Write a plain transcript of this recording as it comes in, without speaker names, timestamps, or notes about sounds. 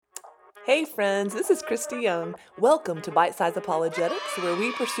Hey friends, this is Christy Young. Welcome to Bite Size Apologetics, where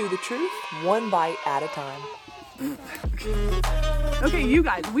we pursue the truth one bite at a time. Okay, you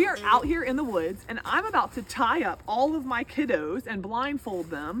guys, we are out here in the woods and I'm about to tie up all of my kiddos and blindfold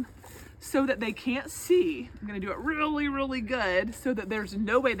them so that they can't see. I'm gonna do it really, really good so that there's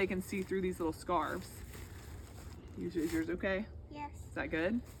no way they can see through these little scarves. Is yours okay? Yes. Is that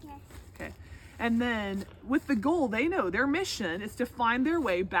good? Yes. Okay. And then with the goal, they know their mission is to find their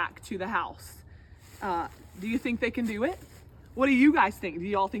way back to the house. Do you think they can do it? What do you guys think? Do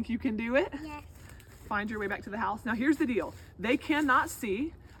y'all think you can do it? Yes. Find your way back to the house. Now here's the deal. They cannot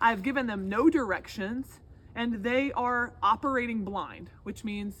see. I've given them no directions and they are operating blind, which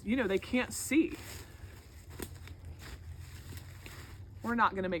means, they can't see. We're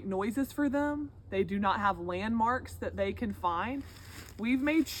not going to make noises for them. They do not have landmarks that they can find. We've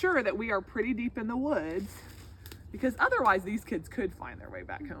made sure that we are pretty deep in the woods because otherwise these kids could find their way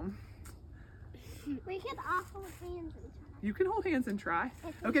back home. We could all hold hands and try. You can hold hands and try.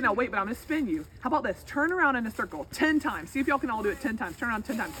 Okay, now wait, but I'm gonna spin you. How about this? Turn around in a circle 10 times. See if y'all can all do it 10 times. Turn around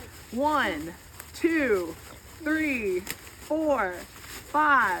 10 times. 1, 2, 3, 4,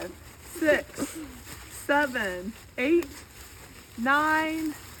 5, 6, 7, 8,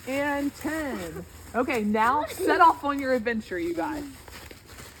 9, and 10. Okay, now set off on your adventure, you guys.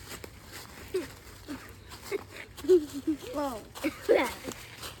 Whoa.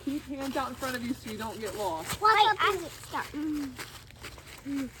 Keep hands out in front of you so you don't get lost. Wait, I get stuck.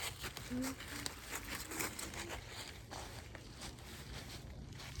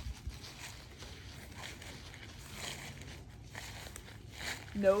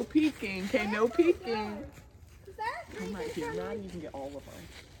 No peeking, okay? No peeking. Is there a Come creek right in here. front Now of me? you can get all of them.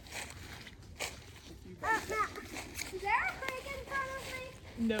 Matt, is there a creek in front of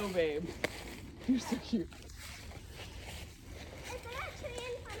me? No, babe. You're so cute. Is there a tree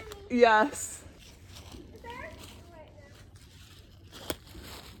in front of me? Yes. Is there? Right now.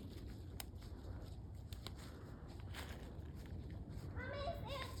 Mommy, is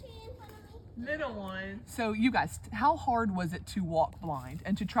there a tree in front of me? Little one. So you guys, how hard was it to walk blind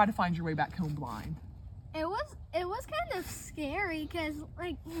and to try to find your way back home blind? It was kind of scary because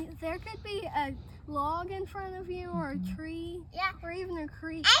there could be a log in front of you or a tree, Yeah. or even a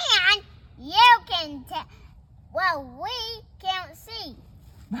creek. And you can tell. Well, we can't see.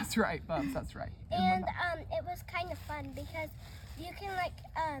 That's right, Bubs, that's right. And it was kind of fun because you can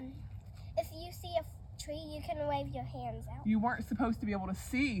if you see a tree, you can wave your hands out. You weren't supposed to be able to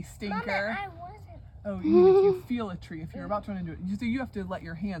see, stinker. Mama, I wasn't. Oh, even if you feel a tree, if you're about to run into it, you have to let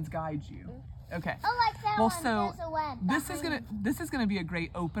your hands guide you. Okay. Oh, like that Well, one. so There's a web. this is gonna be a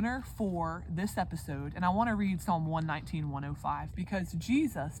great opener for this episode, and I want to read Psalm 119, 105 because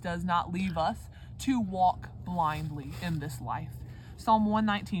Jesus does not leave us to walk blindly in this life. Psalm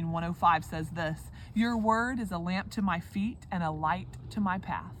 119, 105 says this: "Your word is a lamp to my feet and a light to my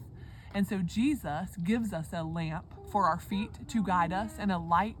path." And so Jesus gives us a lamp for our feet to guide us and a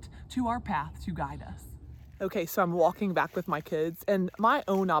light to our path to guide us. Okay, so I'm walking back with my kids, and my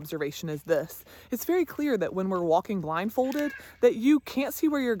own observation is this. It's very clear that when we're walking blindfolded, that you can't see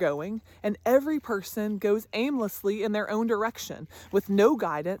where you're going, and every person goes aimlessly in their own direction with no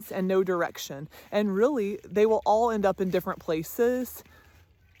guidance and no direction. And really, they will all end up in different places,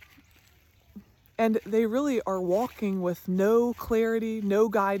 and they really are walking with no clarity, no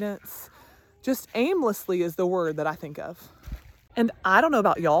guidance. Just aimlessly is the word that I think of. And I don't know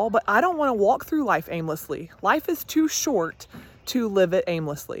about y'all, but I don't want to walk through life aimlessly. Life is too short to live it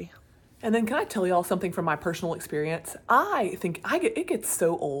aimlessly. And then can I tell y'all something from my personal experience? I think it gets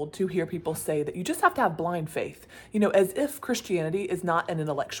so old to hear people say that you just have to have blind faith. As if Christianity is not an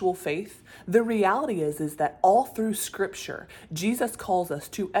intellectual faith. The reality is that all through Scripture, Jesus calls us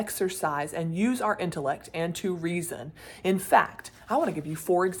to exercise and use our intellect and to reason. In fact, I want to give you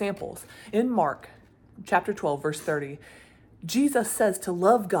 4 examples. In Mark chapter 12, verse 30, Jesus says to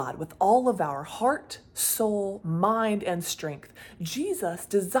love God with all of our heart, soul, mind, and strength. Jesus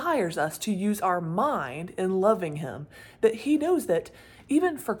desires us to use our mind in loving him. That he knows that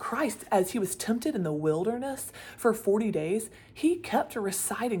even for Christ, as he was tempted in the wilderness for 40 days, he kept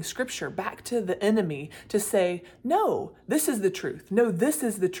reciting scripture back to the enemy to say, no, this is the truth. No, this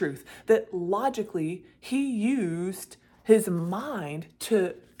is the truth. That logically, he used his mind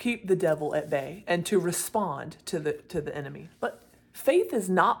to keep the devil at bay and to respond to the enemy. But faith is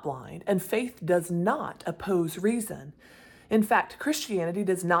not blind, and faith does not oppose reason. In fact, Christianity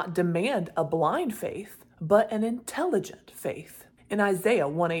does not demand a blind faith, but an intelligent faith. In Isaiah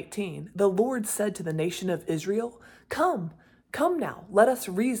 1:18, the Lord said to the nation of Israel, Come now, let us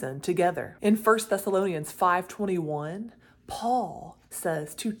reason together." In 1 Thessalonians 5:21, Paul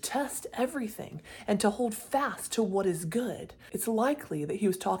says to test everything and to hold fast to what is good. It's likely that he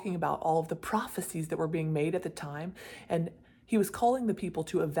was talking about all of the prophecies that were being made at the time, and he was calling the people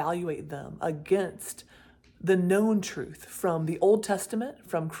to evaluate them against the known truth from the Old Testament,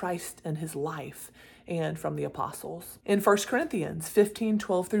 from Christ and his life, and from the apostles. In 1 Corinthians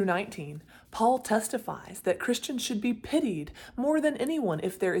 15:12-19, Paul testifies that Christians should be pitied more than anyone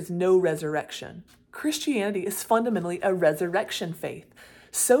if there is no resurrection. Christianity is fundamentally a resurrection faith,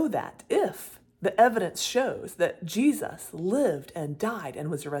 so that if the evidence shows that Jesus lived and died and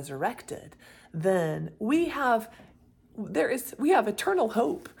was resurrected, then we have eternal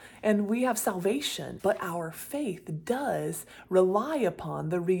hope and we have salvation. But our faith does rely upon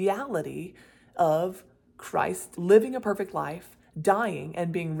the reality of Christ living a perfect life, dying,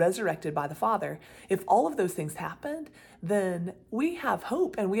 and being resurrected by the Father. If all of those things happened, then we have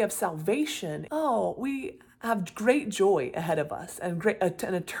hope and we have salvation. Oh, we have great joy ahead of us and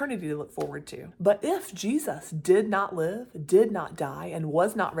an eternity to look forward to. But if Jesus did not live, did not die, and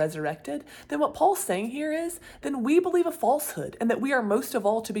was not resurrected, then what Paul's saying here is, then we believe a falsehood and that we are most of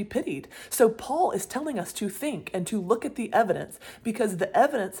all to be pitied. So Paul is telling us to think and to look at the evidence, because the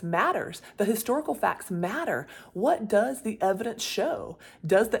evidence matters. The historical facts matter. What does the evidence show?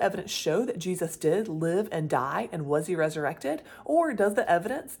 Does the evidence show that Jesus did live and die, and was he resurrected? Or does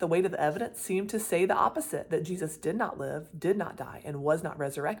the weight of the evidence seem to say the opposite, that Jesus did not live, did not die, and was not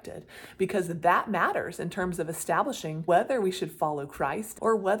resurrected? Because that matters in terms of establishing whether we should follow Christ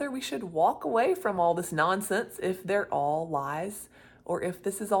or whether we should walk away from all this nonsense if they're all lies or if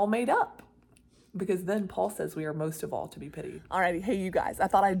this is all made up. Because then Paul says we are most of all to be pitied. Alrighty, hey you guys, I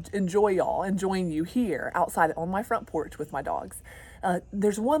thought I'd enjoying you here outside on my front porch with my dogs.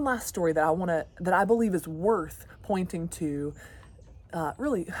 There's one last story that I believe is worth pointing to.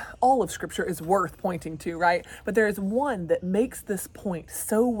 Really, all of Scripture is worth pointing to, right? But there is one that makes this point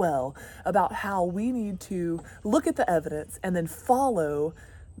so well about how we need to look at the evidence and then follow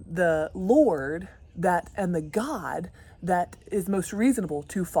the Lord and the God that is most reasonable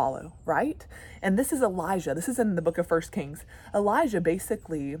to follow, right? And this is Elijah. This is in the book of 1 Kings. Elijah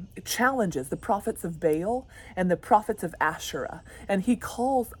basically challenges the prophets of Baal and the prophets of Asherah, and he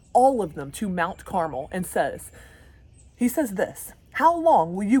calls all of them to Mount Carmel and he says this: "How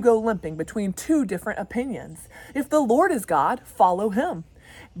long will you go limping between two different opinions? If the Lord is God, follow him.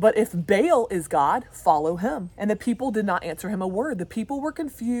 But if Baal is God, follow him." And the people did not answer him a word. The people were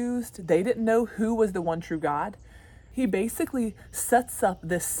confused. They didn't know who was the one true God. He basically sets up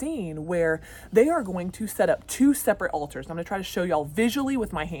this scene where they are going to set up two separate altars. I'm going to try to show y'all visually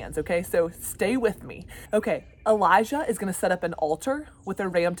with my hands, okay? So stay with me. Okay, Elijah is going to set up an altar with a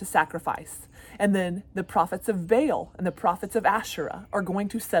ram to sacrifice. And then the prophets of Baal and the prophets of Asherah are going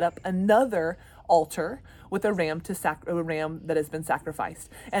to set up another altar with a ram that has been sacrificed.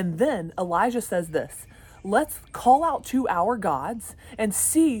 And then Elijah says this: "Let's call out to our gods and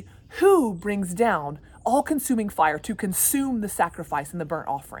see who brings down all-consuming fire to consume the sacrifice and the burnt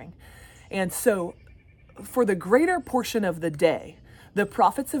offering." And so for the greater portion of the day, the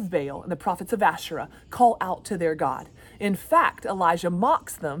prophets of Baal and the prophets of Asherah call out to their God. In fact, Elijah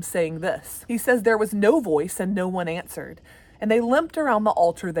mocks them, saying this. He says, "There was no voice and no one answered, and they limped around the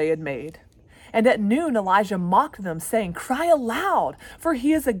altar they had made. And at noon, Elijah mocked them, saying, 'Cry aloud, for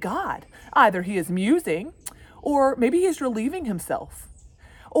he is a god. Either he is musing, or maybe he's relieving himself,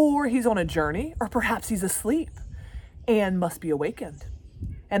 or he's on a journey, or perhaps he's asleep and must be awakened.'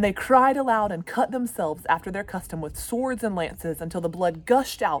 And they cried aloud and cut themselves after their custom with swords and lances until the blood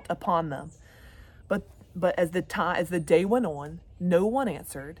gushed out upon them. But as the day went on, no one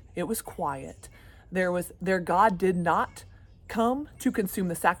answered. It was quiet. Their God did not come to consume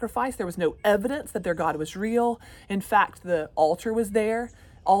the sacrifice. There was no evidence that their God was real. In fact, the altar was there.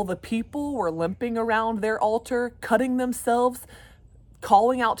 All the people were limping around their altar, cutting themselves,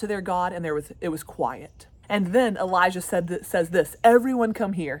 calling out to their God, and it was quiet. And then Elijah says this: "Everyone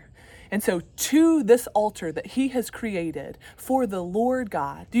come here." And so to this altar that he has created for the Lord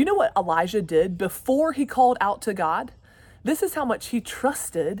God. Do you know what Elijah did before he called out to God? This is how much he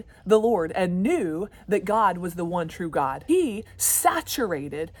trusted the Lord and knew that God was the one true God. He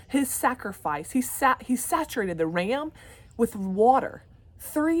saturated his sacrifice. He saturated the ram with water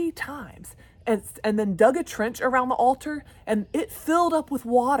 3 times. And then dug a trench around the altar, and it filled up with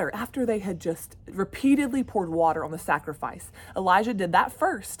water after they had just repeatedly poured water on the sacrifice. Elijah did that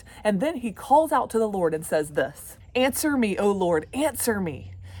first, and then he calls out to the Lord and says this: "Answer me, O Lord, answer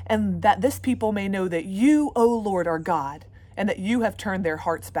me, and that this people may know that you, O Lord, are God, and that you have turned their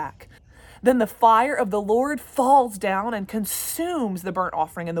hearts back." Then the fire of the Lord falls down and consumes the burnt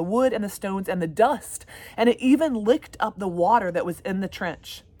offering and the wood and the stones and the dust, and it even licked up the water that was in the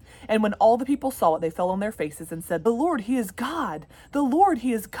trench. And when all the people saw it, they fell on their faces and said, "The Lord, he is God. The Lord,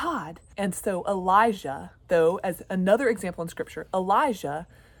 he is God." And so Elijah, though, as another example in Scripture, Elijah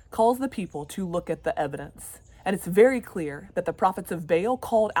calls the people to look at the evidence. And it's very clear that the prophets of Baal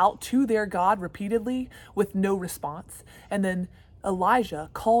called out to their God repeatedly with no response. And then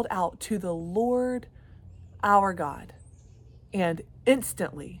Elijah called out to the Lord our God. And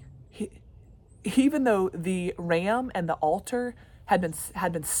instantly, even though the ram and the altar had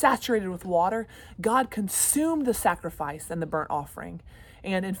been saturated with water, God consumed the sacrifice and the burnt offering,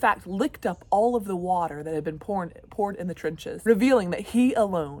 and in fact licked up all of the water that had been poured in the trenches, revealing that he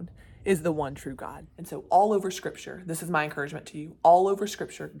alone is the one true God. And so all over Scripture, this is my encouragement to you, all over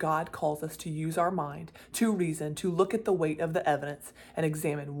Scripture, God calls us to use our mind, to reason, to look at the weight of the evidence and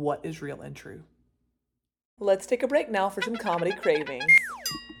examine what is real and true. Let's take a break now for some comedy cravings.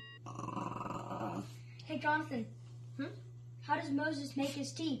 Hey, Jonathan. How does Moses make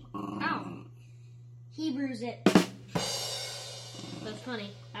his tea? How? He brews it. That's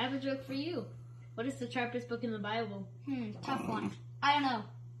funny. I have a joke for you. What is the sharpest book in the Bible? Tough one. I don't know.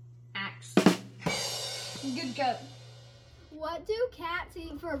 Acts. Good joke. What do cats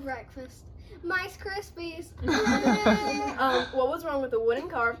eat for breakfast? Mice Krispies. What was wrong with the wooden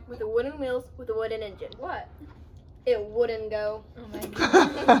car, with the wooden wheels, with the wooden engine? What? It wouldn't go. Oh my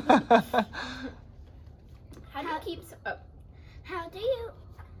god. How do you keep...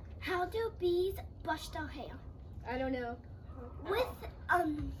 How do bees brush their hair? I don't know. With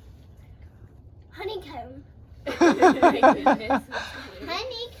honeycomb. Honeycomb. Honeycomb.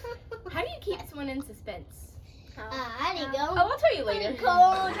 How do you keep someone in suspense? Honeycomb. Oh, I'll tell you later.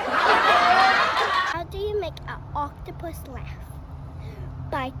 How do you make an octopus laugh?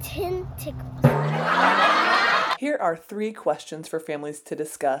 By 10 tickles. Here are 3 questions for families to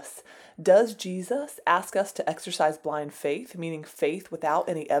discuss. Does Jesus ask us to exercise blind faith, meaning faith without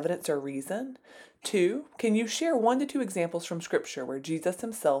any evidence or reason? 2, can you share 1 to 2 examples from Scripture where Jesus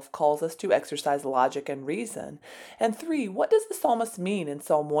himself calls us to exercise logic and reason? And 3, what does the psalmist mean in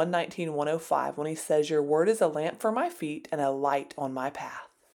Psalm 119:105 when he says, "Your word is a lamp for my feet and a light on my path"?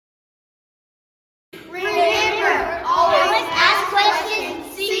 Remember, always ask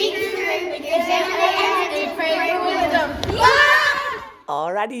questions, seek the truth, examine the answers, and pray for wisdom.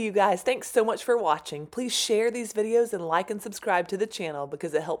 Alrighty, you guys, thanks so much for watching. Please share these videos and like and subscribe to the channel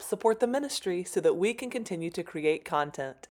because it helps support the ministry so that we can continue to create content.